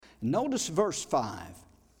Notice verse 5.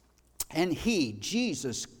 And he,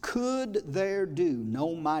 Jesus, could there do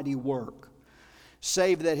no mighty work,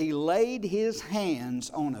 save that he laid his hands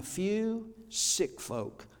on a few sick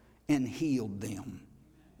folk and healed them.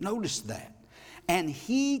 Notice that. And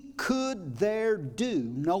he could there do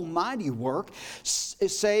no mighty work,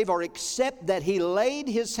 save or except that he laid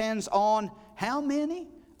his hands on how many?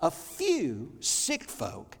 A few sick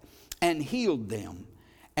folk and healed them.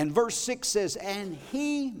 And verse 6 says, and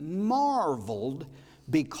he marveled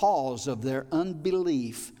because of their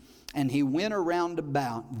unbelief, and he went around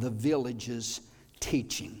about the villages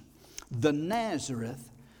teaching. The Nazareth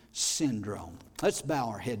syndrome. Let's bow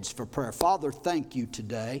our heads for prayer. Father, thank you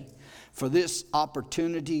today for this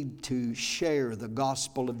opportunity to share the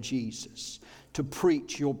gospel of Jesus, to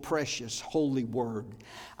preach your precious holy word.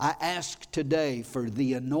 I ask today for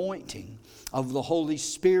the anointing of the Holy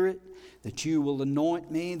Spirit, that you will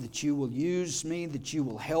anoint me, that you will use me, that you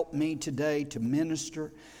will help me today to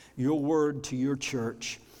minister your word to your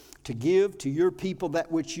church, to give to your people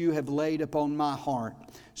that which you have laid upon my heart.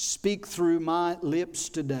 Speak through my lips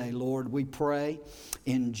today, Lord, we pray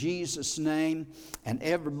in Jesus' name. And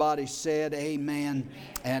everybody said amen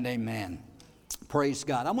and amen. Praise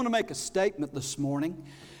God. I want to make a statement this morning.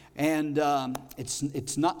 And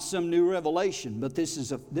it's not some new revelation, but this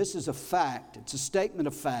is a fact. It's a statement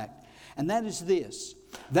of fact. And that is this,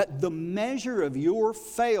 that the measure of your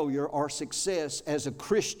failure or success as a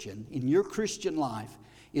Christian in your Christian life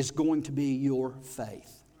is going to be your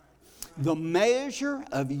faith. The measure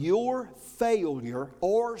of your failure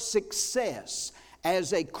or success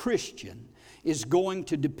as a Christian is going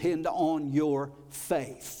to depend on your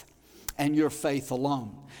faith and your faith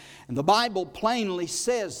alone. And the Bible plainly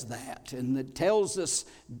says that, and it tells us,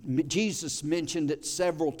 Jesus mentioned it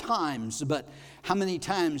several times, but how many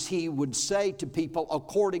times he would say to people,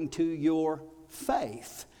 according to your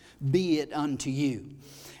faith, be it unto you.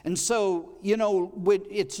 And so,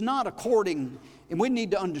 it's not according, and we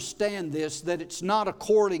need to understand this, that it's not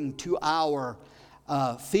according to our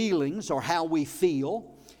feelings or how we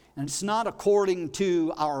feel, and it's not according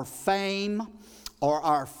to our fame or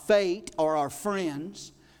our fate or our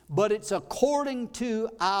friends, but it's according to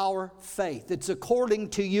our faith. It's according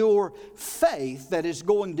to your faith that is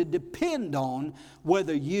going to depend on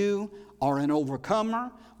whether you are an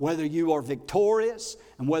overcomer, whether you are victorious,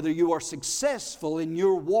 and whether you are successful in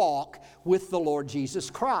your walk with the Lord Jesus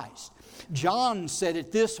Christ. John said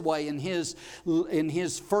it this way in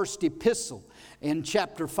his first epistle. In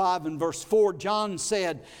chapter 5 and verse 4, John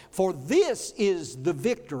said, for this is the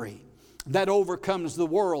victory that overcomes the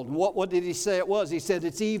world. And what did he say it was? He said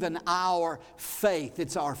it's even our faith.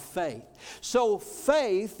 It's our faith. So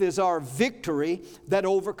faith is our victory that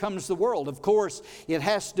overcomes the world. Of course, it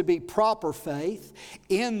has to be proper faith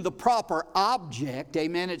in the proper object.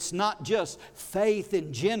 Amen. It's not just faith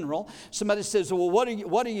in general. Somebody says, well, what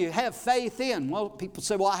do you have faith in? Well, people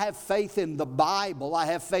say, well, I have faith in the Bible. I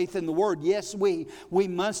have faith in the Word. Yes, we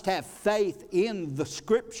must have faith in the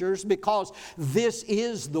Scriptures because this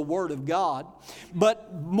is the Word of God.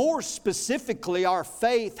 But more specifically, our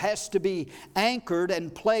faith has to be anchored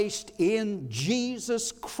and placed in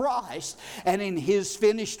Jesus Christ and in His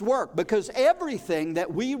finished work. Because everything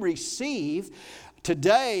that we receive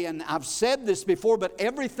today, and I've said this before, but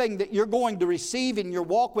everything that you're going to receive in your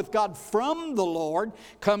walk with God from the Lord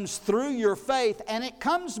comes through your faith, and it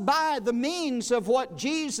comes by the means of what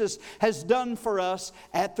Jesus has done for us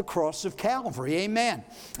at the cross of Calvary. Amen.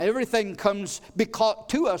 Everything comes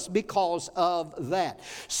to us because of that.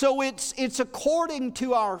 So it's according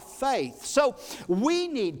to our faith. So we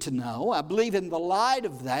need to know, I believe in the light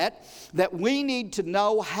of that we need to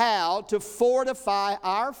know how to fortify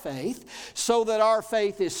our faith so that our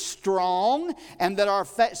faith is strong, and that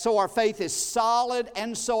so our faith is solid,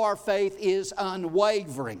 and so our faith is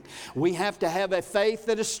unwavering. We have to have a faith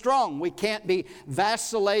that is strong. We can't be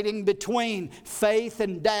vacillating between faith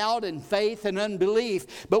and doubt and faith and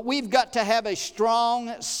unbelief, but we've got to have a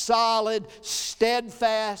strong, solid,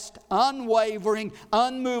 steadfast, unwavering,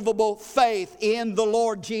 unmovable faith in the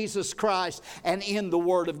Lord Jesus Christ and in the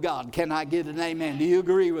Word of God. Can I get an amen? Do you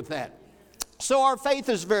agree with that? So our faith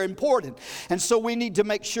is very important. And so we need to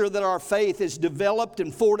make sure that our faith is developed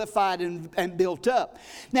and fortified and built up.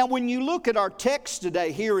 Now when you look at our text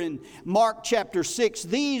today here in Mark chapter 6,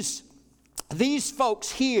 these these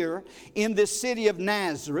folks here in this city of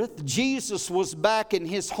Nazareth, Jesus was back in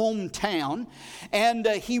his hometown, and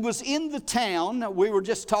he was in the town. We were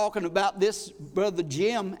just talking about this, Brother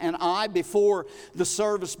Jim and I, before the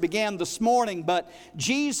service began this morning, but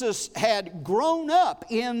Jesus had grown up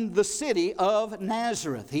in the city of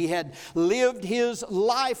Nazareth. He had lived his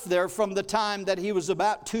life there from the time that he was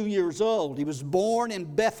about 2 years old. He was born in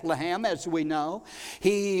Bethlehem, as we know.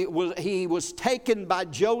 He was taken by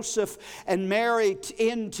Joseph and married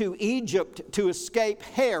into Egypt to escape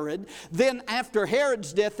Herod. Then after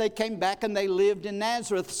Herod's death, they came back and they lived in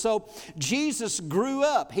Nazareth. So Jesus grew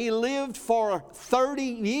up. He lived for 30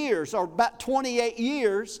 years, or about 28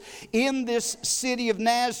 years, in this city of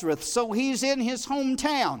Nazareth. So he's in his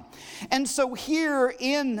hometown. And so here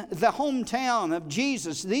in the hometown of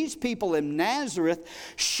Jesus, these people in Nazareth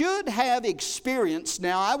should have experienced,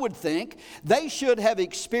 now I would think, they should have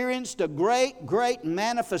experienced a great, great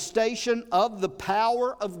manifestation of the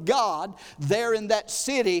power of God there in that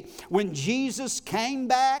city when Jesus came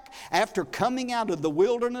back after coming out of the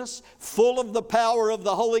wilderness full of the power of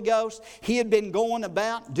the Holy Ghost. He had been going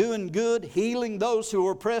about doing good, healing those who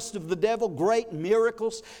were oppressed of the devil. Great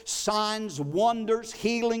miracles, signs, wonders,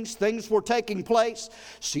 healings, things were taking place.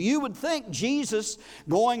 So you would think Jesus,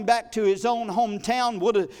 going back to his own hometown,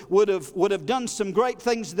 would have done some great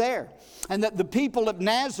things there. And that the people of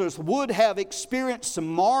Nazareth would have experienced some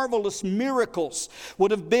marvelous miracles,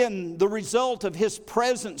 would have been the result of his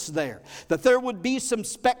presence there. That there would be some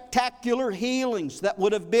spectacular healings that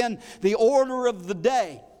would have been the order of the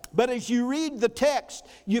day. But as you read the text,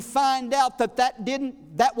 you find out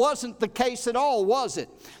that wasn't the case at all, was it?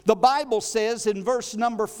 The Bible says in verse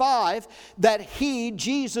number 5 that he,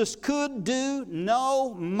 Jesus, could do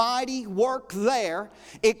no mighty work there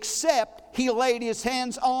except he laid his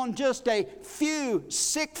hands on just a few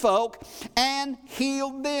sick folk and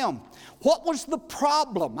healed them. What was the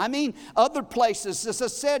problem? I mean, other places, as I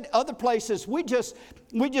said, other places, we just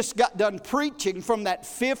got done preaching from that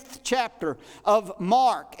 5th chapter of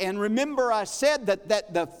Mark. And remember I said that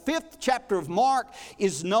the 5th chapter of Mark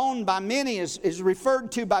is known by many, is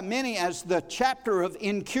referred to by many as the chapter of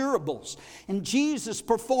incurables. And Jesus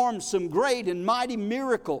performed some great and mighty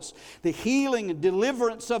miracles. The healing and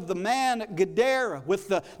deliverance of the man at Gadara with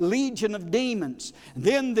the legion of demons.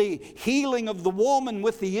 Then the healing of the woman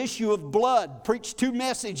with the issue of blood. Preached 2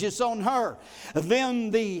 messages on her.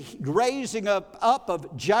 Then the raising up of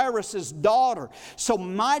Jairus' daughter. So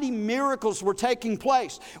mighty miracles were taking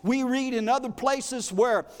place. We read in other places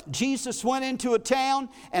where Jesus went into a town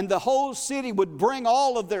and the whole city would bring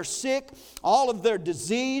all of their sick, all of their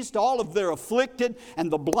diseased, all of their afflicted,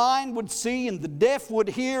 and the blind would see, and the deaf would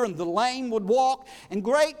hear, and the lame would walk, and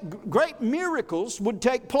great miracles would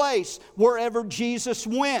take place wherever Jesus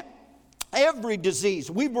went. Every disease.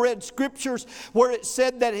 We've read scriptures where it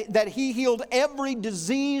said that he healed every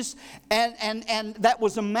disease and that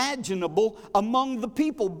was imaginable among the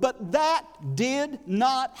people. But that did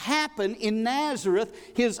not happen in Nazareth,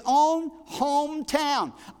 his own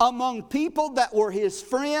hometown, among people that were his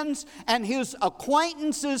friends and his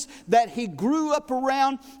acquaintances that he grew up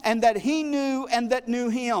around and that he knew and that knew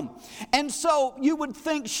him. And so you would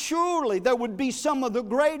think surely there would be some of the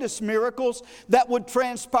greatest miracles that would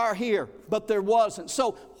transpire here. But there wasn't.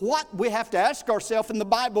 So what we have to ask ourselves, and the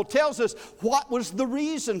Bible tells us, what was the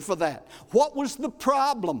reason for that? What was the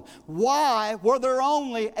problem? Why were there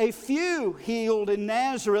only a few healed in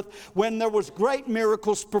Nazareth when there was great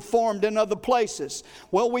miracles performed in other places?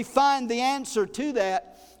 Well, we find the answer to that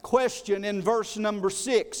question in verse number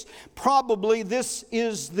 6. Probably this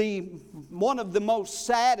is one of the most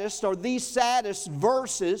saddest or the saddest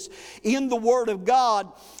verses in the Word of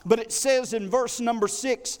God. But it says in verse number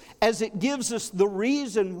 6, as it gives us the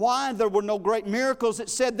reason why there were no great miracles, it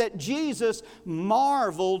said that Jesus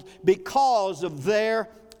marveled because of their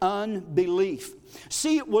unbelief.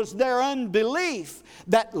 See, it was their unbelief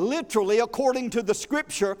that literally, according to the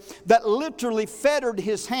Scripture, that literally fettered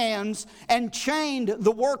his hands and chained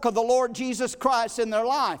the work of the Lord Jesus Christ in their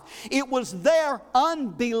life. It was their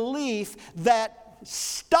unbelief that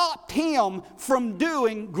stopped him from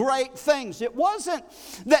doing great things. It wasn't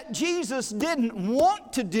that Jesus didn't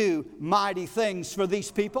want to do mighty things for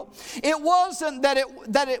these people. It wasn't that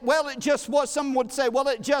it just was, some would say, well,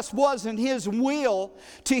 it just wasn't his will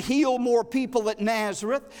to heal more people at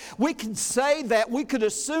Nazareth. We could say that, we could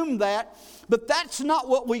assume that, but that's not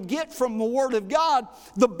what we get from the Word of God.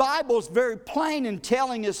 The Bible is very plain in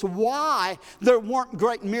telling us why there weren't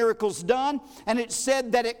great miracles done. And it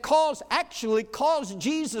said that it actually caused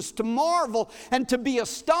Jesus to marvel and to be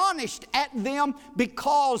astonished at them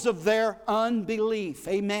because of their unbelief.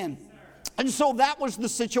 Amen. And so that was the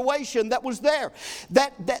situation that was there.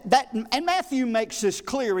 And Matthew makes this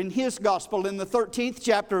clear in his gospel in the 13th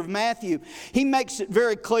chapter of Matthew. He makes it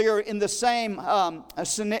very clear in the same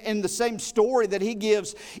story that he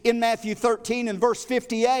gives in Matthew 13 and verse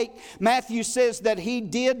 58. Matthew says that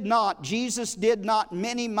Jesus did not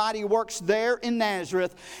many mighty works there in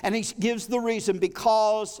Nazareth. And he gives the reason,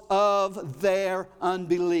 because of their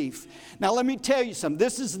unbelief. Now let me tell you something.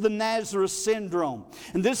 This is the Nazareth syndrome.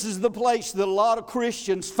 And this is the place that a lot of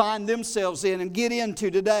Christians find themselves in and get into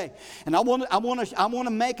today. And I want to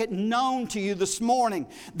make it known to you this morning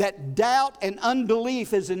that doubt and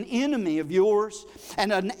unbelief is an enemy of yours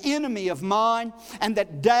and an enemy of mine, and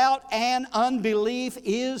that doubt and unbelief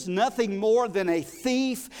is nothing more than a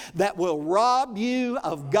thief that will rob you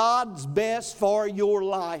of God's best for your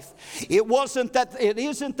life. It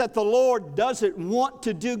isn't that the Lord doesn't want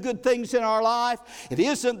to do good things in our life. It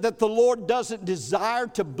isn't that the Lord doesn't desire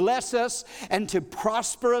to bless us and to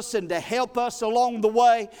prosper us and to help us along the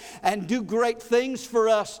way and do great things for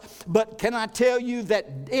us. But can I tell you that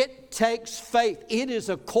it takes faith. It is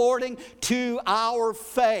according to our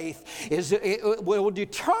faith. It will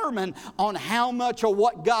determine on how much or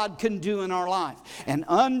what God can do in our life. And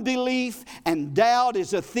unbelief and doubt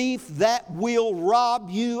is a thief that will rob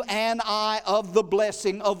you and I of the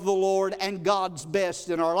blessing of the Lord and God's best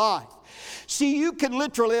in our life. See, you can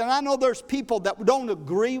literally, and I know there's people that don't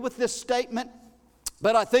agree with this statement,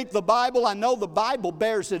 but I know the Bible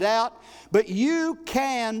bears it out. But you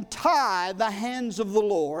can tie the hands of the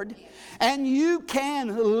Lord, and you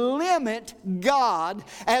can limit God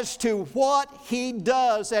as to what He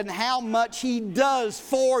does and how much He does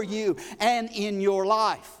for you and in your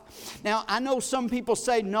life. Now, I know some people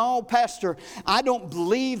say, no, Pastor, I don't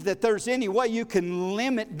believe that there's any way you can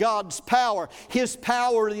limit God's power. His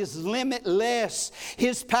power is limitless.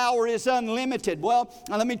 His power is unlimited. Well,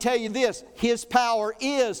 let me tell you this. His power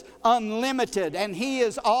is unlimited, and He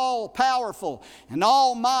is all-powerful and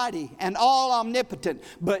almighty and all-omnipotent.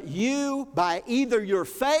 But you, by either your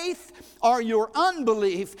faith or your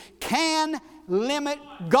unbelief, can limit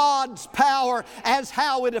God's power as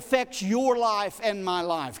how it affects your life and my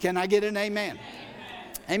life. Can I get an amen?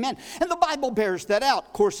 Amen. And the Bible bears that out.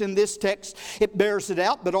 Of course, in this text, it bears it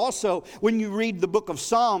out. But also, when you read the book of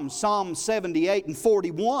Psalms, Psalm 78 and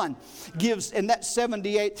 41 gives, in that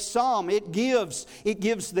 78th Psalm, it gives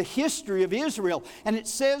the history of Israel. And it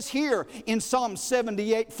says here in Psalm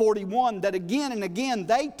 78, 41, that again and again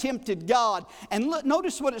they tempted God. And look,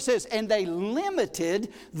 notice what it says, and they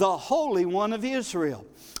limited the Holy One of Israel.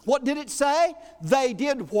 What did it say? They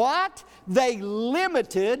did what? They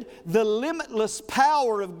limited the limitless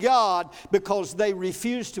power of God because they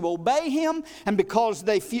refused to obey Him and because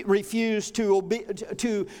they refused to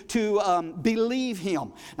believe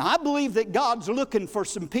Him. Now, I believe that God's looking for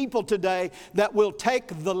some people today that will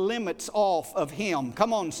take the limits off of Him.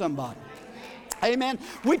 Come on, somebody. Amen.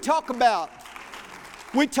 We talk about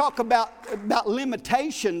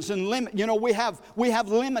limitations and limit. You know, we have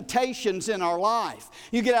limitations in our life.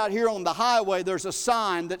 You get out here on the highway, there's a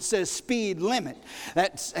sign that says speed limit.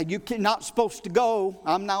 That's you're not supposed to go.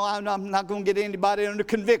 I'm not going to get anybody under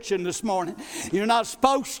conviction this morning. You're not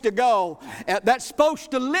supposed to go. That's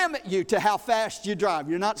supposed to limit you to how fast you drive.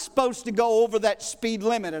 You're not supposed to go over that speed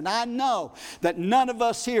limit. And I know that none of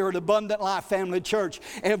us here at Abundant Life Family Church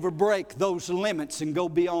ever break those limits and go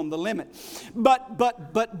beyond the limit.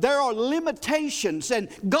 But there are limitations, and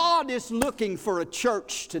God is looking for a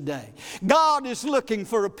church today. God is looking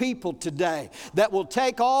for a people today that will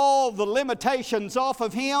take all the limitations off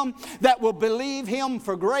of Him, that will believe Him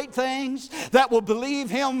for great things, that will believe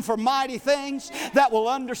Him for mighty things, that will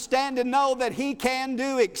understand and know that He can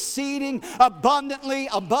do exceeding abundantly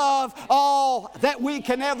above all that we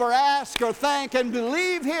can ever ask or think, and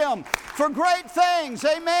believe Him for great things.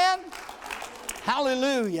 Amen?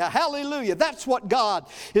 Hallelujah, hallelujah. That's what God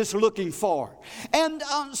is looking for. And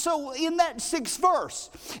so in that 6th verse,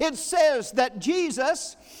 it says that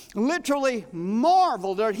Jesus literally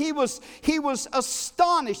marveled, or he was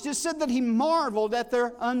astonished. It said that He marveled at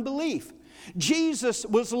their unbelief. Jesus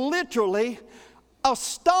was literally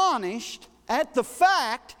astonished at the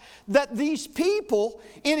fact that these people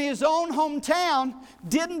in His own hometown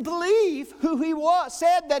didn't believe who He was,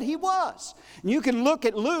 said that He was. And you can look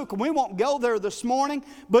at Luke, and we won't go there this morning,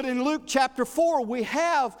 but in Luke chapter 4, we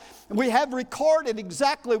have recorded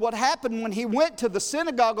exactly what happened when He went to the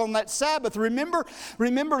synagogue on that Sabbath. Remember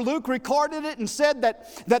Luke recorded it and said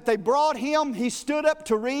that they brought Him, He stood up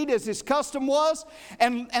to read as His custom was,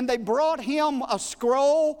 and they brought Him a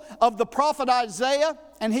scroll of the prophet Isaiah.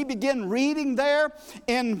 and he began reading there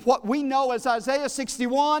in what we know as Isaiah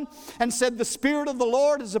 61, and said, the Spirit of the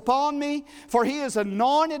Lord is upon me, for he has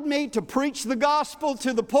anointed me to preach the gospel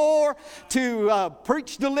to the poor, to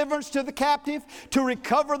preach deliverance to the captive, to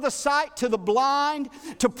recover the sight to the blind,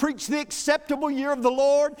 to preach the acceptable year of the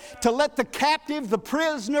Lord, to let the captive, the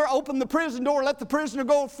prisoner, open the prison door, let the prisoner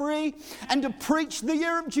go free, and to preach the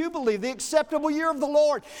year of Jubilee, the acceptable year of the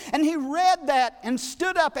Lord. And he read that and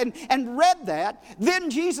stood up and read that. Then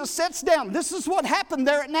Jesus sits down. This is what happened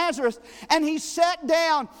there at Nazareth. And he sat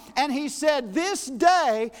down and he said, this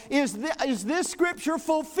day is this scripture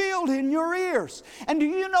fulfilled in your ears. And do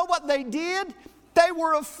you know what they did? They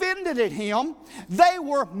were offended at him. They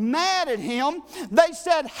were mad at him. They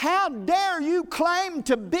said, how dare you claim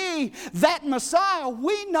to be that Messiah?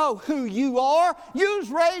 We know who you are. You's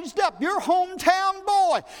raised up. You're hometown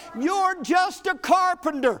boy. You're just a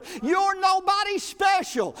carpenter. You're nobody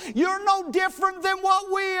special. You're no different than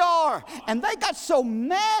what we are. And they got so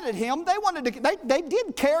mad at him, they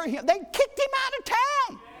did carry him. They kicked him out of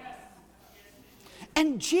town.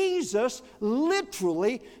 And Jesus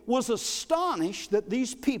literally was astonished that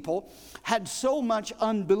these people had so much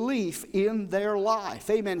unbelief in their life.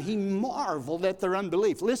 Amen. He marveled at their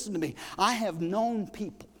unbelief. Listen to me. I have known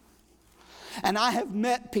people and I have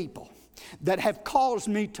met people that have caused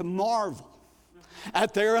me to marvel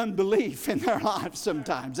at their unbelief in their lives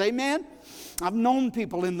sometimes. Amen. I've known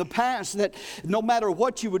people in the past that no matter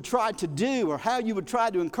what you would try to do or how you would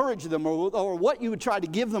try to encourage them or what you would try to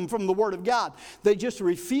give them from the Word of God, they just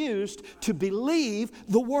refused to believe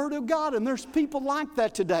the Word of God. And there's people like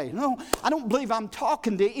that today. No, I don't believe I'm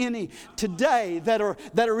talking to any today that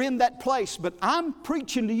are in that place, but I'm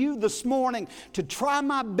preaching to you this morning to try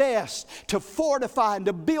my best to fortify and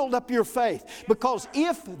to build up your faith. Because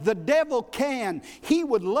if the devil can, he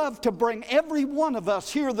would love to bring every one of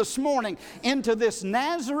us here this morning into this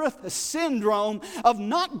Nazareth syndrome of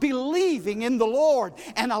not believing in the Lord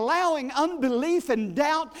and allowing unbelief and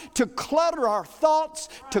doubt to clutter our thoughts,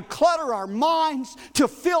 to clutter our minds, to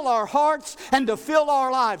fill our hearts, and to fill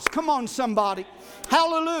our lives. Come on, somebody.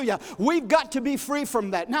 Hallelujah. We've got to be free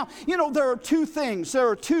from that. Now, you know, there are two things. There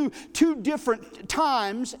are two different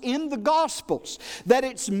times in the Gospels that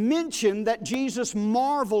it's mentioned that Jesus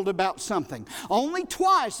marveled about something. Only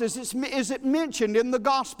twice is it mentioned in the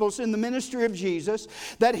Gospels in the ministry of Jesus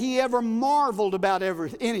that he ever marveled about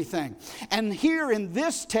anything. And here in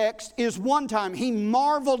this text is one time he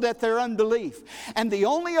marveled at their unbelief. And the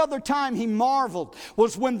only other time he marveled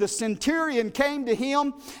was when the centurion came to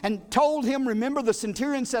him and told him, remember the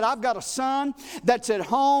centurion said, I've got a son that's at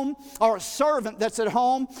home, or a servant that's at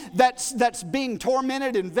home that's being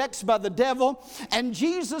tormented and vexed by the devil. And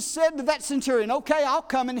Jesus said to that centurion, okay, I'll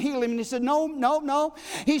come and heal him. And he said, no.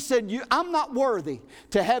 He said, I'm not worthy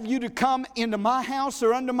to have you to come into my house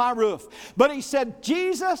or under my roof. But he said,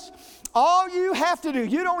 Jesus, all you have to do,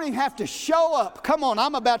 you don't even have to show up. Come on,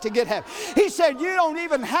 I'm about to get happy. He said, you don't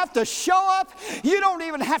even have to show up. You don't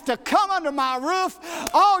even have to come under my roof.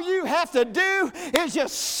 All you have to do is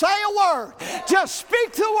just say a word. Just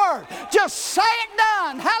speak the word. Just say it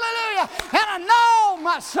done. Hallelujah. And I know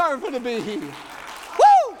my servant will be healed.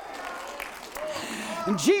 Woo!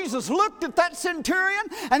 And Jesus looked at that centurion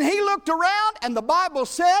and he looked around, and the Bible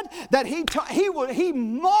said that he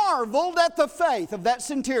marveled at the faith of that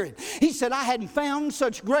centurion. He said, I hadn't found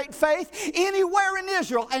such great faith anywhere in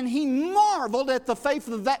Israel. And he marveled at the faith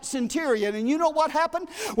of that centurion. And you know what happened?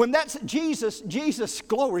 When that's Jesus,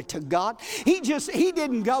 glory to God, he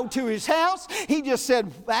didn't go to his house. He just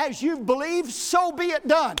said, as you believe, so be it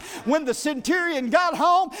done. When the centurion got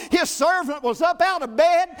home, his servant was up out of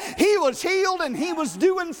bed. He was healed and he was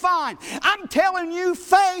doing fine. I'm telling you,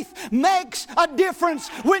 faith makes a difference.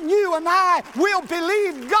 When you and I will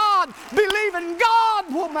believe God, believing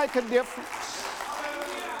God will make a difference.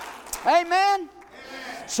 Amen.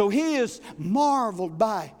 So he is marveled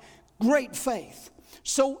by great faith.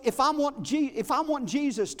 So if I want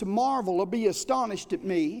Jesus to marvel or be astonished at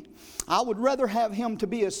me, I would rather have him to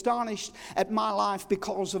be astonished at my life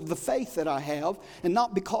because of the faith that I have, and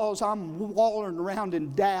not because I'm wallowing around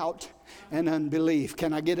in doubt and unbelief.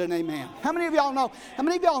 Can I get an amen? How many of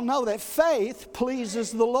y'all know that faith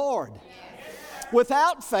pleases the Lord?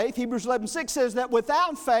 Without faith, Hebrews 11:6 says that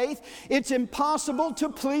without faith, it's impossible to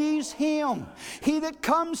please him. He that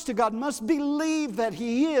comes to God must believe that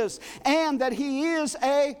he is, and that he is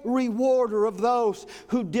a rewarder of those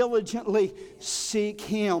who diligently seek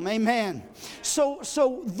him. Amen. So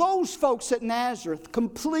those folks at Nazareth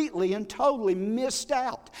completely and totally missed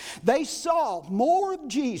out. They saw more of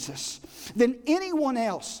Jesus than anyone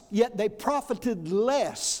else, yet they profited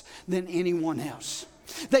less than anyone else.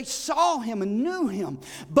 They saw him and knew him,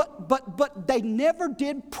 but they never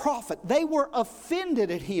did profit. They were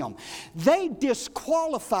offended at him. They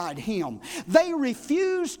disqualified him. They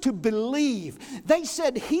refused to believe. They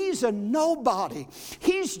said, he's a nobody.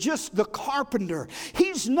 He's just the carpenter.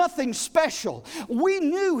 He's nothing special. We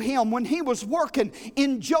knew him when he was working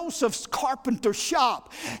in Joseph's carpenter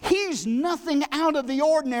shop. He's nothing out of the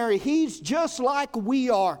ordinary. He's just like we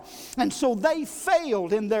are. And so they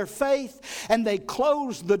failed in their faith, and they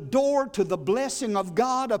closed the door to the blessing of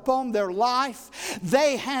God upon their life.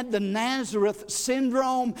 They had the Nazareth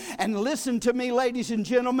syndrome. And listen to me, ladies and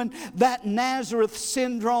gentlemen, that Nazareth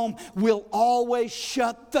syndrome will always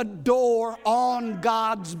shut the door on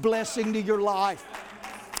God's blessing to your life.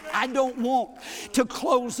 I don't want to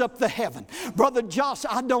close up the heaven. Brother Josh,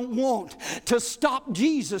 I don't want to stop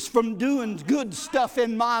Jesus from doing good stuff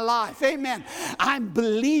in my life. Amen. I'm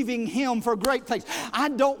believing him for great things. I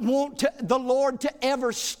don't want the Lord to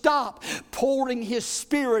ever stop pouring his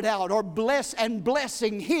Spirit out or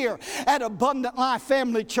blessing here at Abundant Life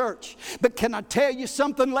Family Church. But can I tell you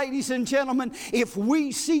something, ladies and gentlemen? If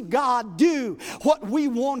we see God do what we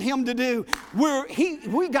want him to do, we're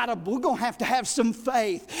going to have some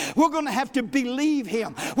faith. We're going to have to believe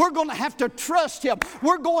him. We're going to have to trust him.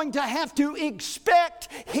 We're going to have to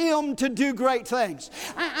expect him to do great things.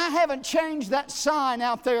 I haven't changed that sign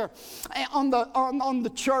out there on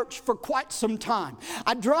the church for quite some time.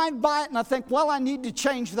 I drive by it and I think, well, I need to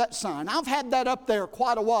change that sign. I've had that up there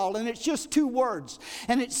quite a while, and it's just 2 words.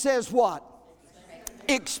 And it says what?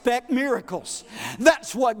 Expect miracles.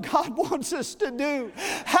 That's what God wants us to do.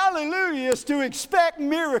 Hallelujah, is to expect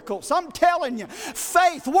miracles. I'm telling you,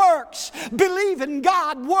 faith works. Believing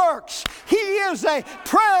God works. He is a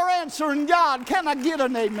prayer answering God. Can I get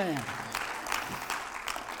an amen?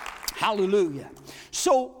 Hallelujah.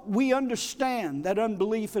 So we understand that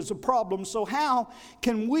unbelief is a problem. So how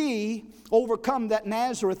can we overcome that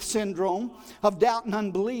Nazareth syndrome of doubt and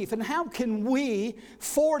unbelief? And how can we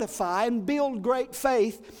fortify and build great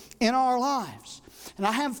faith in our lives? And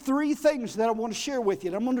I have 3 things that I want to share with you.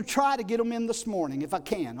 And I'm going to try to get them in this morning if I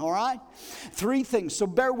can, all right? 3 things. So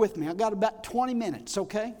bear with me. I've got about 20 minutes,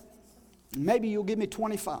 okay? Maybe you'll give me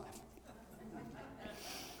 25.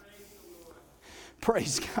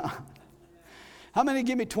 Praise God. How many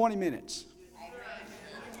give me 20 minutes?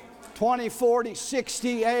 20, 40,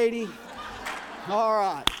 60, 80. All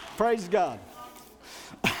right. Praise God.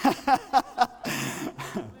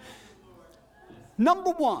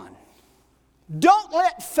 Number 1, don't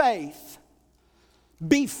let faith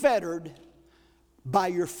be fettered by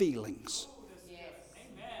your feelings.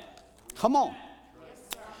 Come on.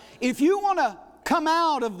 If you want to come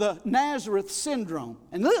out of the Nazareth syndrome,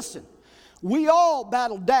 and listen, we all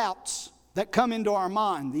battle doubts that come into our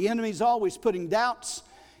mind. The enemy's always putting doubts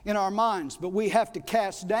in our minds, but we have to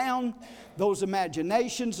cast down those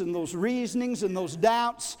imaginations and those reasonings and those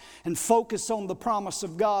doubts and focus on the promise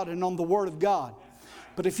of God and on the Word of God.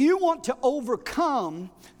 But if you want to overcome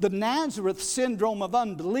the Nazareth syndrome of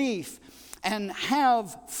unbelief and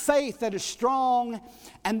have faith that is strong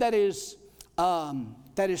and that is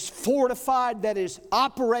fortified, that is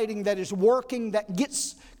operating, that is working, that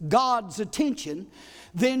gets God's attention,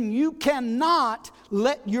 then you cannot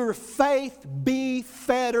let your faith be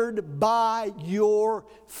fettered by your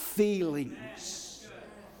feelings.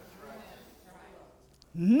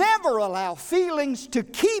 Never allow feelings to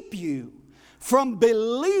keep you from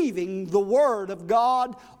believing the Word of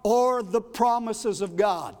God or the promises of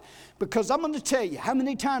God. Because I'm going to tell you, how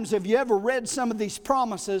many times have you ever read some of these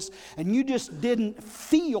promises and you just didn't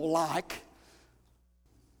feel like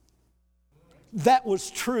that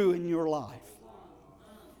was true in your life?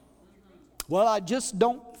 Well, I just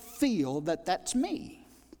don't feel that that's me.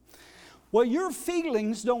 Well, your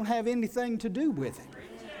feelings don't have anything to do with it.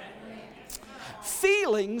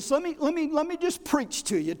 Feelings, let me just preach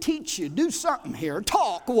to you, teach you, do something here,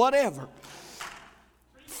 talk, whatever.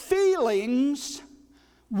 Feelings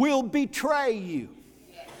will betray you.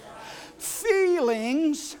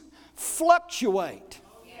 Feelings fluctuate.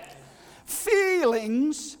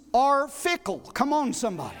 Feelings are fickle. Come on,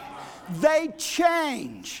 somebody. They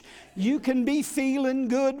change. You can be feeling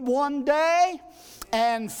good one day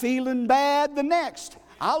and feeling bad the next.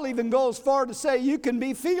 I'll even go as far to say you can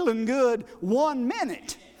be feeling good 1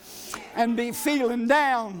 minute and be feeling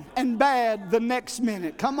down and bad the next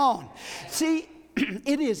minute. Come on. See,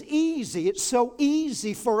 it is easy. It's so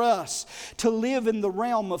easy for us to live in the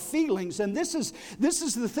realm of feelings. And this is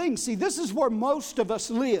the thing. See, this is where most of us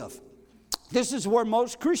live. This is where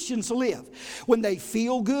most Christians live. When they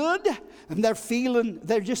feel good and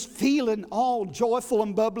they're just feeling all joyful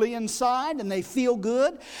and bubbly inside and they feel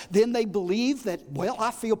good, then they believe that, well,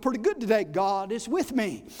 I feel pretty good today. God is with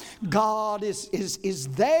me. God is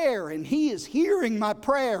there and He is hearing my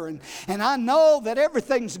prayer and I know that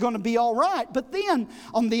everything's going to be all right. But then,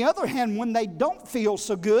 on the other hand, when they don't feel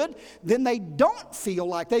so good, then they don't feel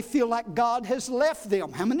like, they feel like God has left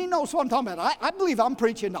them. How many knows what I'm talking about? I believe I'm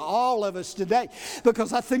preaching to all of us today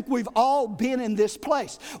because I think we've all been in this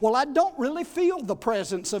place. Well, I don't really feel the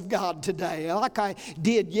presence of God today like I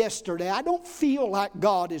did yesterday. I don't feel like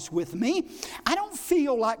God is with me. I don't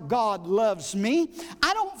feel like God loves me.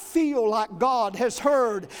 I don't feel like God has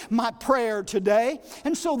heard my prayer today.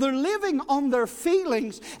 And so they're living on their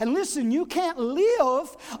feelings. And listen, you can't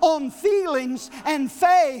live on feelings and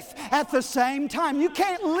faith at the same time. You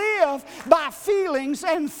can't live by feelings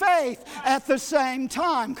and faith at the same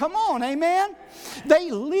time. Come on, amen?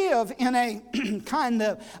 They live in a kind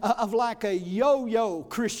of like a yo-yo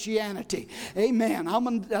Christianity. Amen.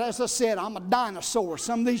 As I said, I'm a dinosaur.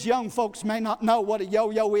 Some of these young folks may not know what a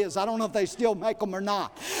yo-yo is. I don't know if they still make them or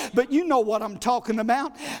not. But you know what I'm talking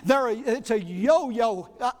about. It's a yo-yo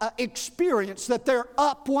experience that they're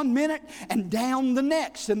up 1 minute and down the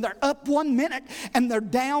next. And they're up 1 minute and they're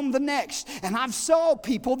down the next. And I've saw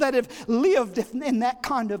people that have lived in that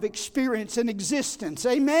kind of experience and existence.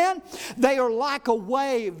 Amen. They are like a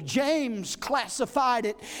wave. James classified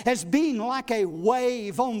it as being like a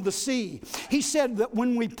wave on the sea. He said that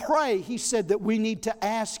when we pray, he said that we need to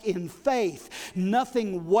ask in faith,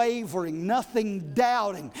 nothing wavering, nothing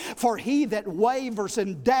doubting. For he that wavers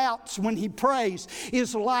and doubts when he prays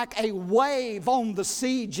is like a wave on the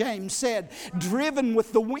sea, James said, driven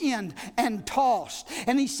with the wind and tossed.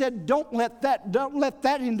 And he said, don't let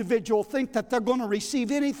that individual think that they're going to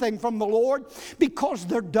receive anything from the Lord because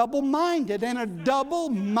they're double-minded. And a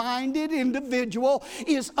double-minded individual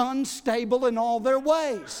is unstable in all their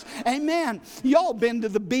ways. Amen. Y'all been to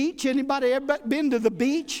the beach? Anybody ever been to the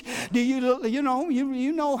beach? Do you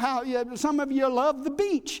know how some of you love the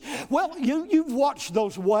beach? Well, you've watched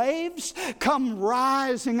those waves come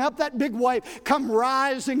rising up, that big wave come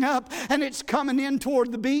rising up, and it's coming in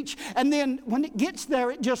toward the beach, and then when it gets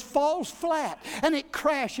there, it just falls flat, and it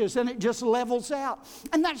crashes, and it just levels out.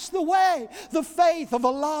 And that's the way the faith of a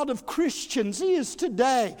lot of Christians is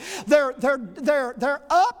today. They're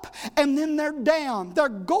up, and then they're down. They're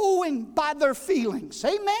going by their feelings.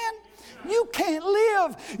 Amen? You can't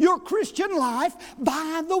live your Christian life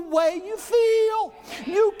by the way you feel.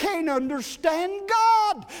 You can't understand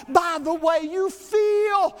God by the way you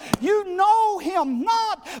feel. You know Him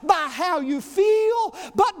not by how you feel,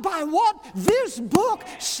 but by what this book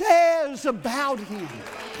says about Him.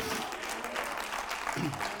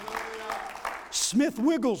 Smith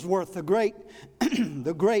Wigglesworth, the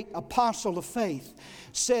great apostle of faith,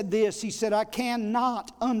 said this. He said, I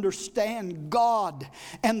cannot understand God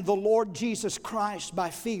and the Lord Jesus Christ by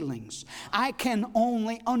feelings. I can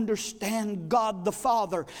only understand God the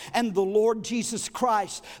Father and the Lord Jesus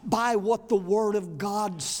Christ by what the Word of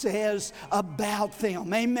God says about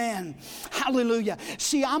them. Amen. Hallelujah.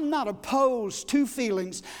 See, I'm not opposed to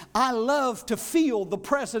feelings. I love to feel the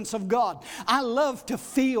presence of God. I love to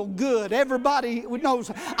feel good. Everybody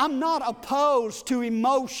knows I'm not opposed to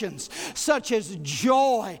emotions such as joy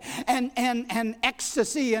and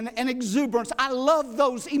ecstasy and exuberance. I love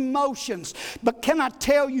those emotions. But can I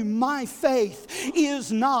tell you, my faith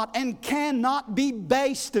is not and cannot be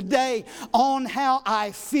based today on how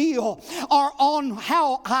I feel or on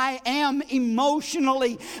how I am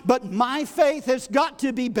emotionally. But my faith has got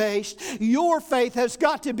to be based, your faith has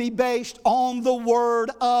got to be based on the Word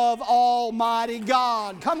of Almighty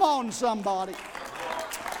God. Come on, somebody.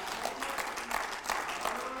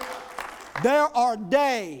 There are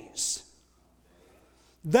days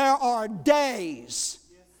that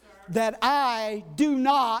I do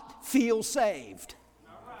not feel saved.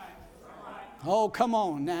 Oh, come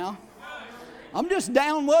on now. I'm just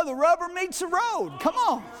down where the rubber meets the road. Come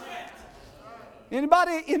on.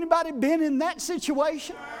 Anybody been in that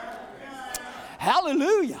situation?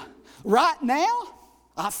 Hallelujah. Right now,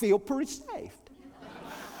 I feel pretty saved.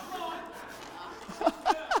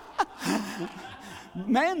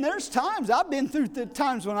 Man, there's times, I've been through the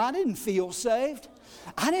times when I didn't feel saved.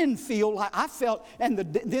 I didn't feel like, I felt, and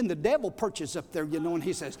then the devil perches up there, and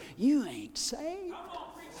he says, you ain't saved.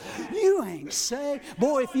 You ain't saved.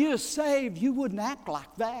 Boy, if you were saved, you wouldn't act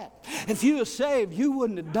like that. If you were saved, you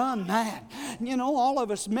wouldn't have done that. all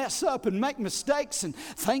of us mess up and make mistakes, and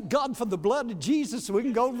thank God for the blood of Jesus. We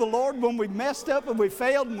can go to the Lord when we messed up and we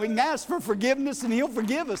failed, and we can ask for forgiveness and He'll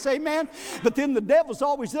forgive us. Amen. But then the devil's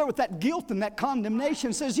always there with that guilt and that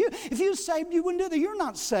condemnation. Says, if you saved, you wouldn't do that. You're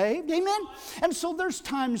not saved. Amen. And so there's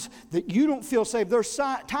times that you don't feel saved. There's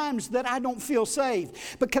times that I don't feel saved.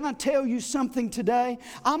 But can I tell you something today?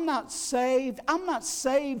 I'm not saved. I'm not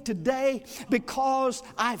saved today because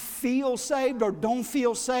I feel saved or don't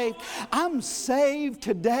feel saved. I'm saved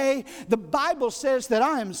today. The Bible says that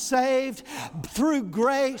I am saved through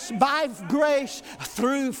grace, by grace,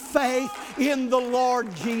 through faith in the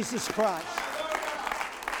Lord Jesus Christ.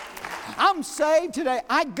 I'm saved today.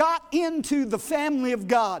 I got into the family of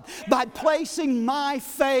God by placing my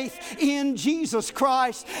faith in Jesus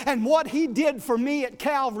Christ and what He did for me at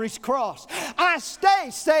Calvary's cross. I stay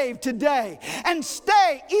saved today and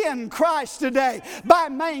stay in Christ today by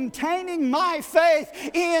maintaining my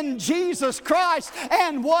faith in Jesus Christ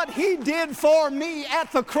and what He did for me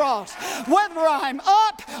at the cross. Whether I'm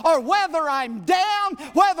up or whether I'm down,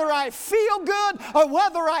 whether I feel good or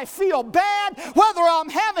whether I feel bad, whether I'm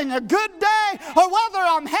having a good day or whether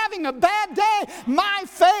I'm having a bad day, my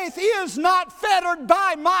faith is not fettered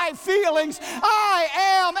by my feelings. I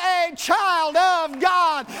am a child of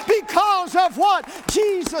God because of what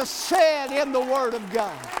Jesus said in the Word of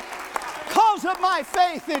God. Because of my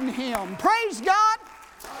faith in Him. Praise God.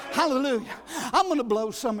 Hallelujah. I'm going to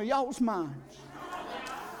blow some of y'all's minds.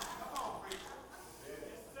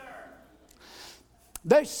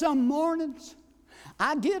 There's some mornings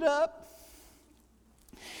I get up,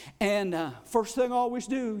 and first thing I always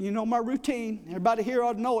do, my routine. Everybody here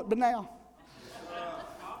ought to know it by now.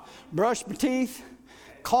 Brush my teeth,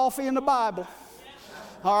 coffee and the Bible.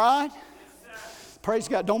 All right? Praise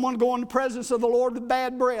God. Don't want to go in the presence of the Lord with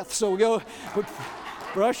bad breath. So we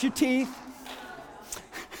brush your teeth.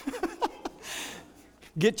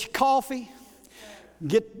 Get your coffee.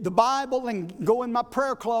 Get the Bible and go in my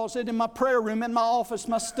prayer closet, in my prayer room, in my office,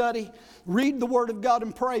 my study. Read the Word of God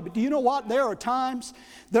and pray. But do you know what? There are times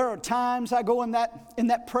I go in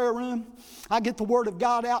that prayer room. I get the Word of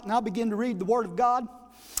God out and I begin to read the Word of God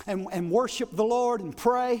and worship the Lord and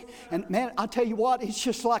pray. And man, I tell you what, it's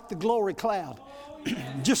just like the glory cloud.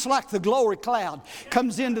 Just like the glory cloud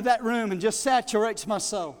comes into that room and just saturates my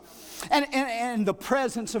soul. And the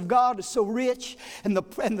presence of God is so rich, and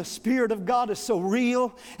the Spirit of God is so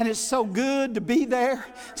real, and it's so good to be there.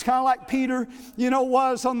 It's kind of like Peter,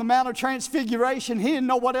 was on the Mount of Transfiguration. He didn't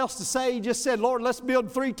know what else to say. He just said, Lord, let's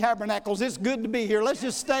build 3 tabernacles. It's good to be here. Let's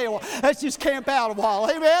just stay a while. Let's just camp out a while.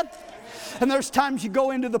 Amen? And there's times you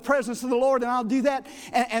go into the presence of the Lord, and I'll do that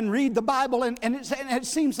and read the Bible, and it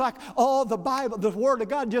seems like, the Bible, the Word of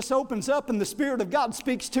God just opens up, and the Spirit of God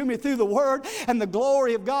speaks to me through the Word, and the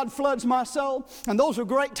glory of God floods my soul, and those are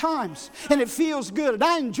great times, and it feels good, and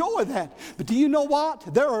I enjoy that. But do you know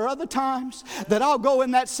what? There are other times that I'll go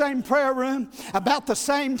in that same prayer room about the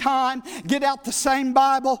same time, get out the same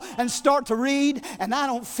Bible, and start to read, and I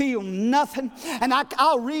don't feel nothing, and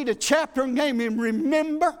I'll read a chapter and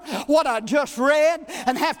remember what I just read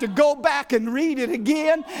and have to go back and read it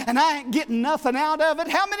again, and I ain't getting nothing out of it.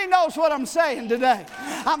 How many knows what I'm saying today?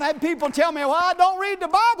 I've had people tell me, well, I don't read the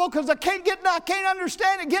Bible because I can't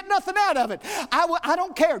understand it, get nothing out of it. I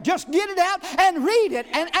don't care. Just get it out and read it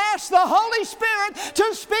and ask the Holy Spirit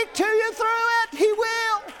to speak to you through it. He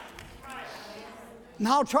will. And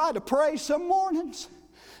I'll try to pray some mornings,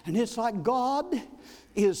 and it's like God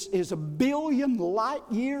is a billion light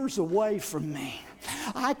years away from me.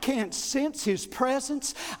 I can't sense His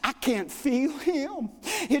presence. I can't feel Him.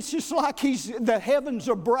 It's just like the heavens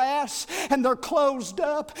are brass and they're closed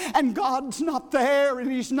up and God's not there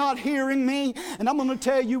and He's not hearing me. And I'm going to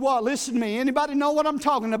tell you what, listen to me. Anybody know what I'm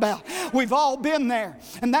talking about? We've all been there.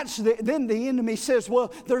 And then the enemy says,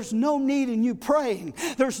 well, there's no need in you praying.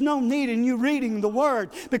 There's no need in you reading the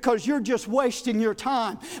Word because you're just wasting your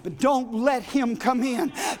time. But don't let him come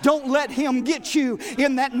in. Don't let him get you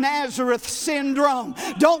in that Nazareth syndrome.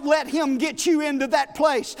 Don't let him get you into that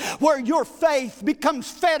place where your faith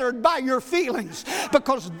becomes fettered by your feelings,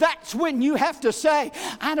 because that's when you have to say,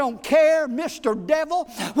 I don't care, Mr. Devil,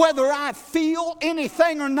 whether I feel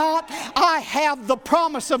anything or not. I have the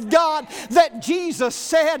promise of God that Jesus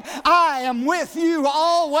said, I am with you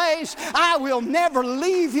always. I will never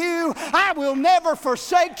leave you. I will never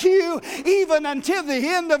forsake you, even until the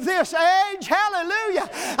end of this age. Hallelujah.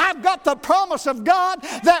 I've got the promise of God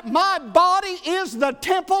that my body is the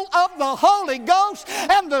temple of the Holy Ghost,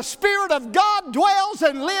 and the Spirit of God dwells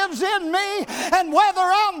and lives in me, and whether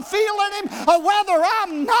I'm feeling Him or whether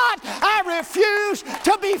I'm not, I refuse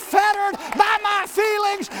to be fettered by my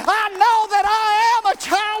feelings. I know that I am a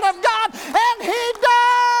child of God,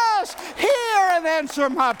 answer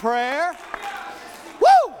my prayer.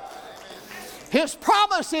 Woo! His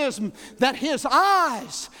promise is that His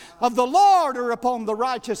eyes of the Lord are upon the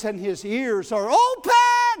righteous and His ears are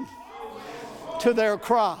open to their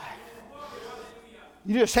cry.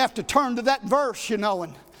 You just have to turn to that verse, you know,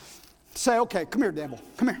 and say, okay, come here, devil.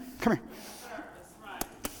 Come here, come here.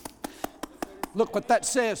 Look what that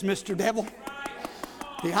says, Mr. Devil.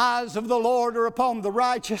 The eyes of the Lord are upon the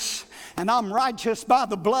righteous, and I'm righteous by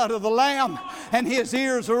the blood of the Lamb, and His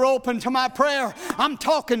ears are open to my prayer. I'm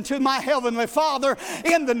talking to my Heavenly Father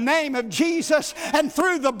in the name of Jesus, and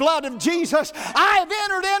through the blood of Jesus, I have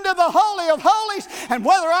entered into the Holy of Holies, and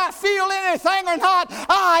whether I feel anything or not,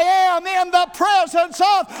 I am in the presence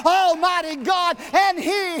of Almighty God, and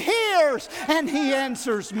He hears and He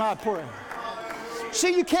answers my prayer.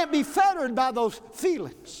 See, you can't be fettered by those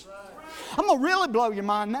feelings. I'm going to really blow your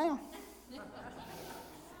mind now.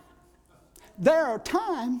 There are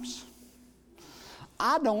times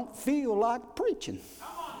I don't feel like preaching. Come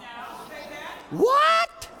on now, say that.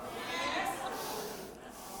 What? Yes.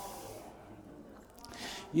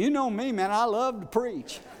 You know me, man. I love to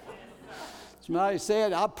preach. Somebody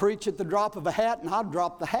said I preach at the drop of a hat, and I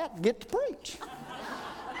drop the hat and get to preach.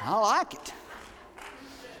 I like it.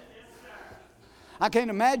 I can't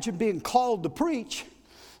imagine being called to preach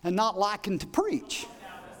and not liking to preach.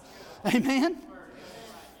 Amen?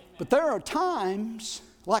 But there are times,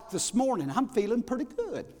 like this morning, I'm feeling pretty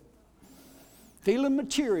good. Feeling my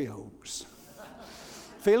Cheerios.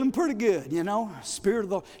 Feeling pretty good, you know. Spirit of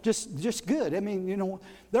the, just good. I mean, you know,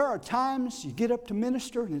 there are times you get up to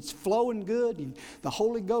minister and it's flowing good. And the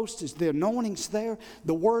Holy Ghost is, the anointing's there.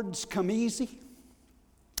 The words come easy.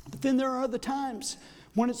 But then there are other times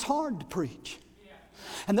when it's hard to preach.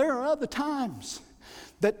 And there are other times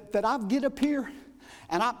that I get up here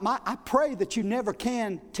and I pray that you never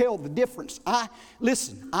can tell the difference.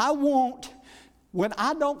 Listen, I want, when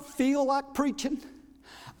I don't feel like preaching,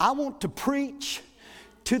 I want to preach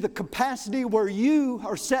to the capacity where you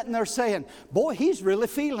are sitting there saying, boy, he's really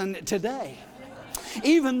feeling it today.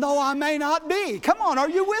 Even though I may not be. Come on, are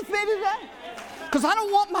you with me today? Because I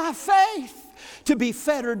don't want my faith to be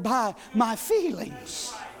fettered by my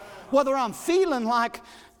feelings. Whether I'm feeling like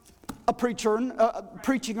a preacher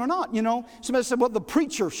preaching or not, you know. Somebody said, well, the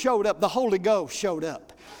preacher showed up. The Holy Ghost showed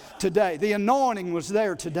up today. The anointing was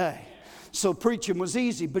there today. So preaching was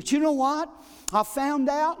easy. But you know what? I found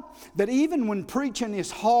out that even when preaching is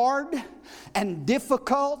hard and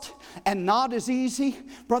difficult and not as easy,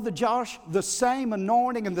 Brother Josh, the same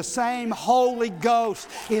anointing and the same Holy Ghost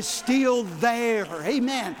is still there.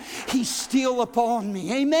 Amen. He's still upon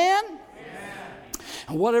me. Amen.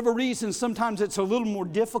 And whatever reason, sometimes it's a little more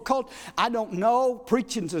difficult. I don't know.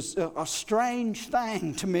 Preaching's a strange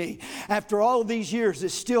thing to me. After all these years,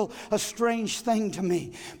 it's still a strange thing to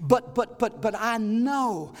me. But I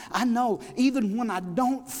know, even when I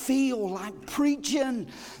don't feel like preaching,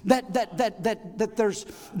 that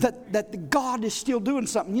God is still doing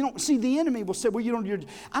something. You know, see, the enemy will say, well,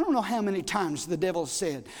 I don't know how many times the devil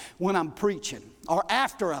said when I'm preaching or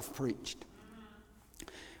after I've preached.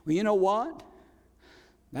 Well, you know what?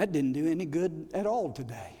 That didn't do any good at all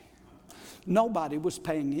today. Nobody was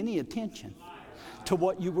paying any attention to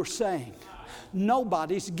what you were saying.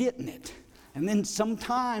 Nobody's getting it. And then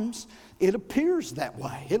sometimes it appears that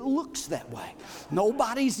way. It looks that way.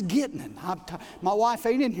 Nobody's getting it. My wife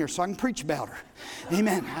ain't in here, so I can preach about her.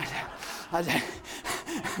 Amen.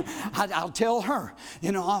 I'll tell her,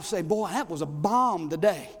 you know, I'll say, boy, that was a bomb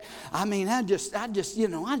today. I mean, I just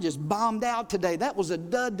bombed out today. That was a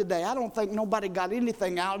dud today. I don't think nobody got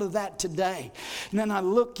anything out of that today. And then I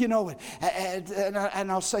look, you know,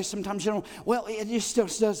 and I'll say sometimes, you know, well, it just still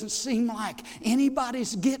doesn't seem like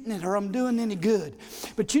anybody's getting it or I'm doing any good.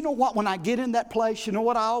 But you know what? When I get in that place, you know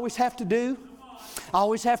what I always have to do? I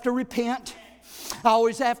always have to repent. I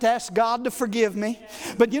always have to ask God to forgive me.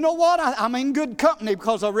 But you know what? I'm in good company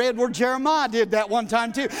because I read where Jeremiah did that one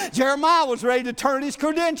time too. Jeremiah was ready to turn his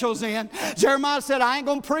credentials in. Jeremiah said, I ain't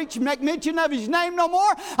going to preach and make mention of his name no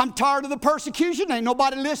more. I'm tired of the persecution. Ain't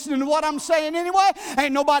nobody listening to what I'm saying anyway.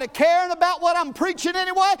 Ain't nobody caring about what I'm preaching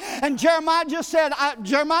anyway. And Jeremiah just said,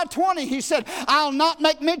 Jeremiah 20, he said, I'll not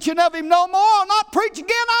make mention of him no more. I'll not preach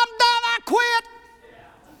again. I'm done. I quit.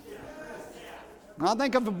 I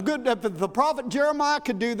think if the prophet Jeremiah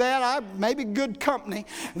could do that, maybe good company.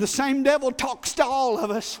 The same devil talks to all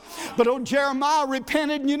of us. But old Jeremiah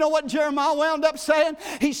repented, and you know what Jeremiah wound up saying?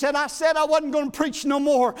 He said I wasn't going to preach no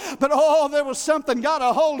more, but there was something got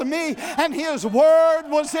a hold of me, and His Word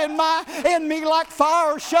was in me like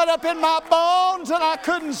fire shut up in my bones, and I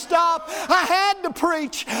couldn't stop. I had to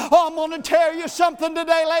preach. I'm going to tell you something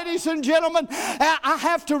today, ladies and gentlemen. I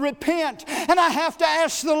have to repent, and I have to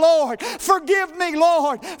ask the Lord, forgive me,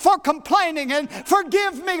 Lord, for complaining, and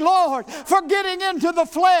forgive me, Lord, for getting into the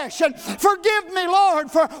flesh, and forgive me,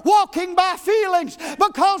 Lord, for walking by feelings,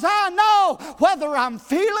 because I know whether I'm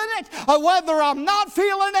feeling it or whether I'm not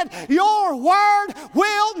feeling it, your word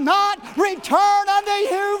will not return unto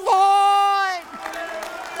you void.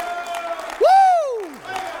 Woo!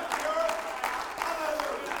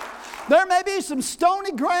 There may be some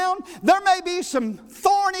stony ground. There may be some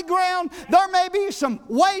thorny ground. There may be some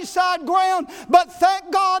wayside ground. But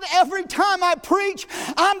thank God every time I preach,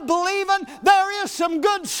 I'm believing there is some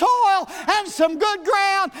good soil and some good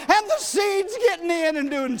ground, and the seed's getting in and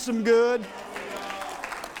doing some good.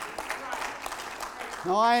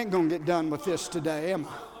 No, I ain't going to get done with this today, am I?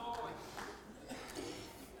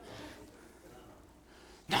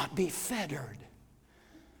 Not be fettered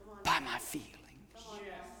by my feelings.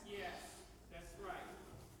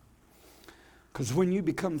 Because when you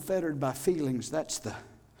become fettered by feelings, that's the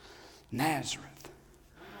Nazareth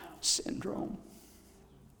syndrome.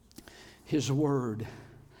 His word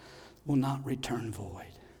will not return void.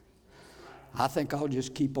 I think I'll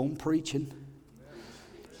just keep on preaching,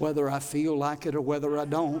 whether I feel like it or whether I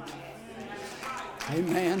don't.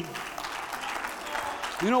 Amen.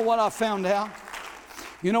 You know what I found out?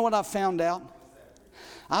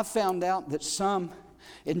 I found out that some,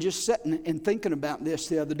 and just sitting and thinking about this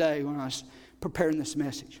the other day when I was preparing this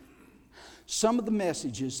message, some of the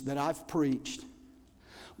messages that I've preached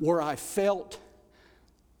where I felt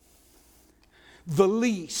the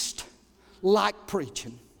least like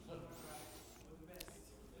preaching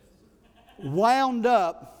wound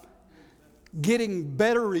up getting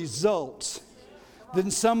better results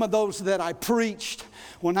than some of those that I preached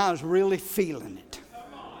when I was really feeling it.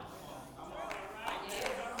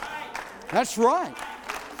 That's right.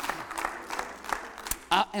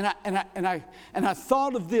 And I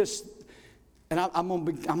thought of this, and I'm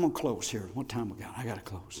gonna close here. What time we got? I gotta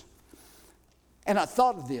close. And I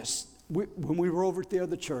thought of this when we were over at the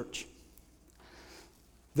other church.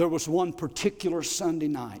 There was one particular Sunday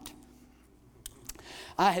night.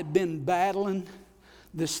 I had been battling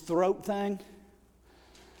this throat thing,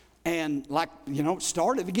 and it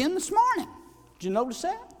started again this morning. Did you notice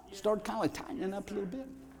that? It started kind of tightening up a little bit.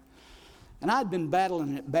 And I'd been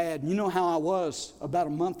battling it bad. You know how I was about a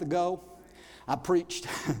month ago? I preached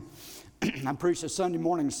a Sunday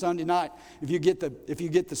morning and Sunday night. If you get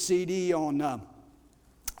the CD on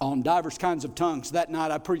Diverse Kinds of Tongues, that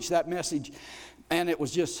night I preached that message, and it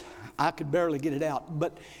was just, I could barely get it out.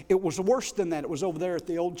 But it was worse than that. It was over there at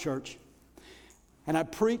the old church. And I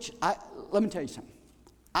preached, let me tell you something.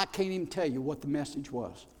 I can't even tell you what the message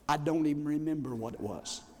was. I don't even remember what it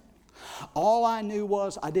was. All I knew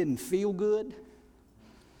was I didn't feel good.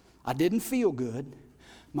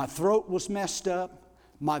 My throat was messed up.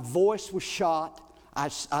 My voice was shot. I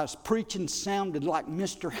was preaching, sounded like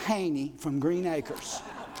Mr. Haney from Green Acres.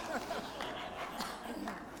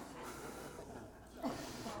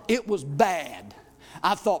 It was bad.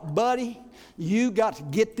 I thought, buddy, you got to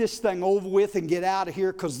get this thing over with and get out of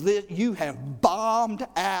here, because you have bombed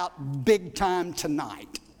out big time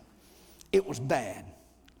tonight. It was bad.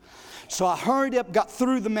 So I hurried up, got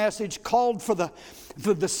through the message, called for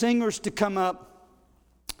the singers to come up,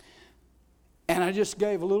 and I just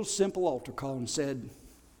gave a little simple altar call and said,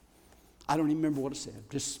 I don't even remember what it said.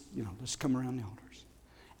 Just, let's come around the altars.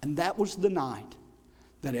 And that was the night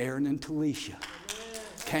that Aaron and Talisha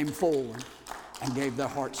came forward and gave their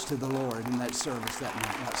hearts to the Lord in that service that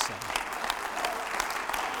night.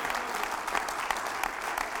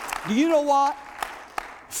 That Do you know what?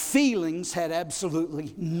 Feelings had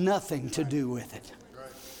absolutely nothing to do with it.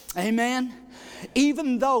 Amen?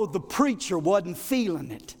 Even though the preacher wasn't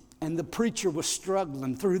feeling it and the preacher was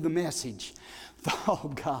struggling through the message,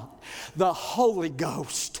 oh God, the Holy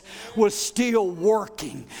Ghost was still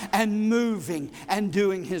working and moving and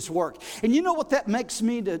doing His work. And you know what that makes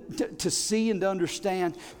me to see and to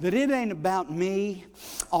understand? That it ain't about me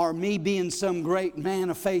or me being some great man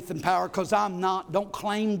of faith and power, because I'm not, don't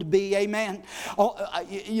claim to be, amen.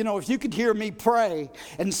 If you could hear me pray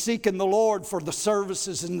and seeking the Lord for the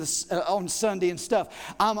services and on Sunday and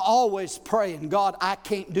stuff, I'm always praying, God, I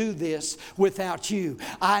can't do this without you.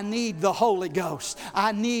 I need the Holy Ghost. Ghost.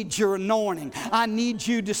 I need your anointing. I need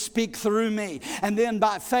you to speak through me. And then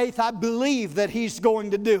by faith, I believe that He's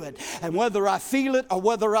going to do it. And whether I feel it or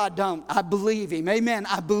whether I don't, I believe Him. Amen.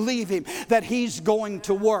 I believe Him that He's going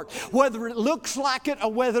to work. Whether it looks like it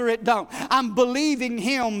or whether it don't, I'm believing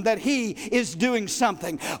Him that He is doing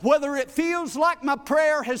something. Whether it feels like my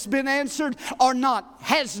prayer has been answered or not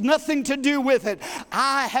has nothing to do with it.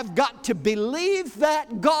 I have got to believe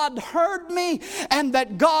that God heard me and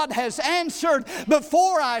that God has answered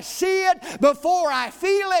before I see it, before I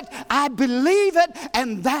feel it. I believe it,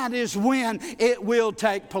 and that is when it will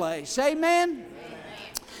take place. Amen?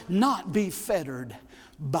 Not be fettered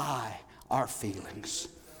by our feelings.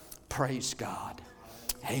 Praise God.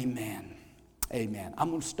 Amen. Amen. I'm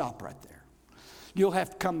going to stop right there. You'll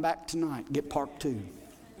have to come back tonight, get part 2.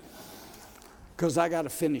 Because I got to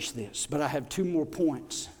finish this. But I have 2 more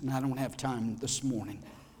points, and I don't have time this morning.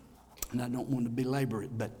 And I don't want to belabor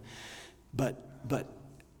it, but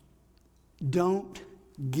don't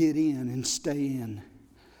get in and stay in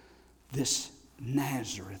this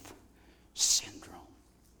Nazareth syndrome.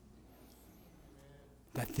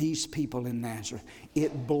 That these people in Nazareth,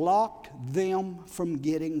 it blocked them from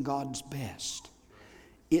getting God's best.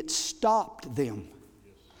 It stopped them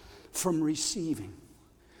from receiving.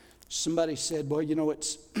 Somebody said, well, you know,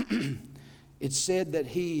 it's said that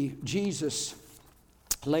Jesus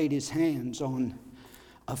laid His hands on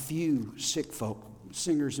a few sick folk.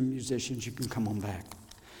 Singers and musicians, you can come on back.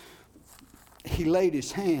 He laid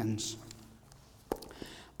His hands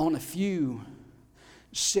on a few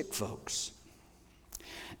sick folks.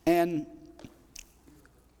 And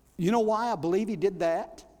you know why I believe He did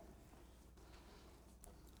that?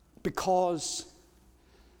 Because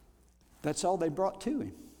that's all they brought to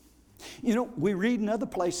Him. You know, we read in other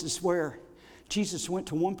places where Jesus went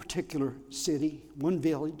to one particular city, one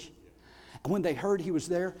village, and when they heard He was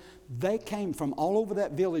there, they came from all over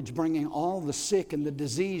that village bringing all the sick and the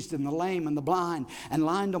diseased and the lame and the blind and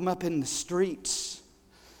lined them up in the streets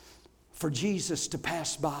for Jesus to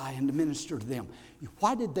pass by and to minister to them.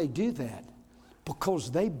 Why did they do that? Because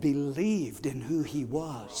they believed in who He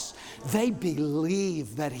was. They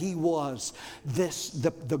believed that He was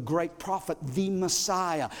the great prophet, the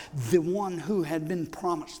Messiah, the one who had been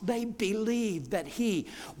promised. They believed that He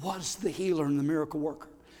was the healer and the miracle worker.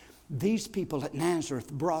 These people at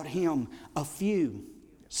Nazareth brought Him a few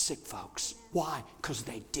sick folks. Why? Because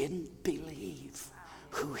they didn't believe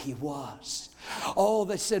who He was. Oh,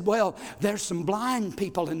 they said, well, there's some blind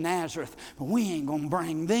people in Nazareth, but we ain't going to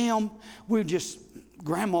bring them. We'll just,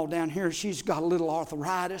 Grandma down here, she's got a little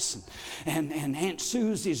arthritis, and Aunt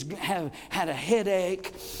Susie's had a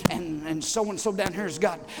headache, and so-and-so down here's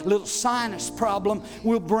got a little sinus problem.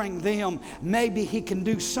 We'll bring them. Maybe He can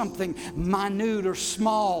do something minute or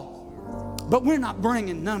small. But we're not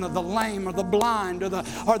bringing none of the lame or the blind or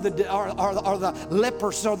the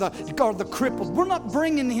lepers or the crippled. We're not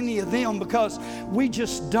bringing any of them because we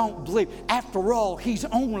just don't believe. After all, He's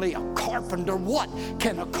only a carpenter. What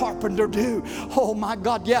can a carpenter do? Oh my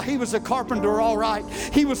God, yeah, He was a carpenter, all right.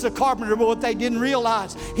 He was a carpenter, but what they didn't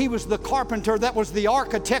realize, He was the carpenter that was the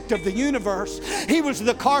architect of the universe. He was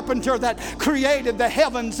the carpenter that created the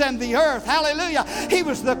heavens and the earth. Hallelujah. He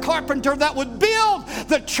was the carpenter that would build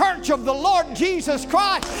the church of the Lord Jesus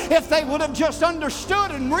Christ. If they would have just understood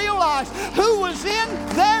and realized who was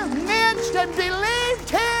in their midst and believed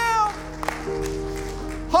Him.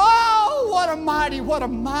 Oh, what a mighty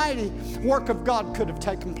work of God could have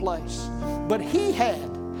taken place. But He had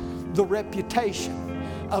the reputation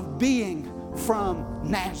of being from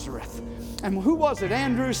Nazareth. And who was it?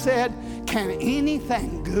 Andrew said, can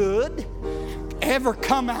anything good ever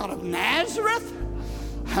come out of Nazareth?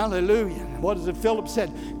 Hallelujah. What is it? Philip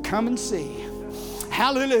said, come and see.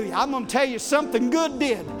 Hallelujah. I'm going to tell you something good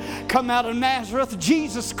did come out of Nazareth.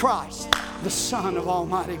 Jesus Christ, the Son of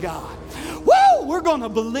Almighty God. Woo! We're going to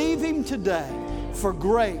believe Him today for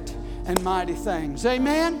great and mighty things.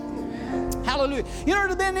 Amen? Amen. Hallelujah. You know, it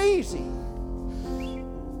would have been easy.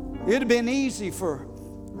 It would have been easy for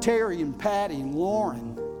Terry and Patty and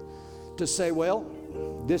Lauren to say, well,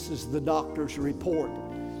 this is the doctor's report.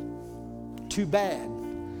 Too bad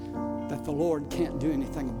that the Lord can't do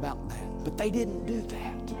anything about that. But they didn't do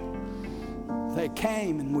that. They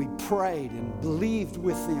came and we prayed and believed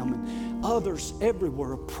with them, and others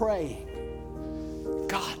everywhere praying.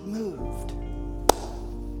 God moved.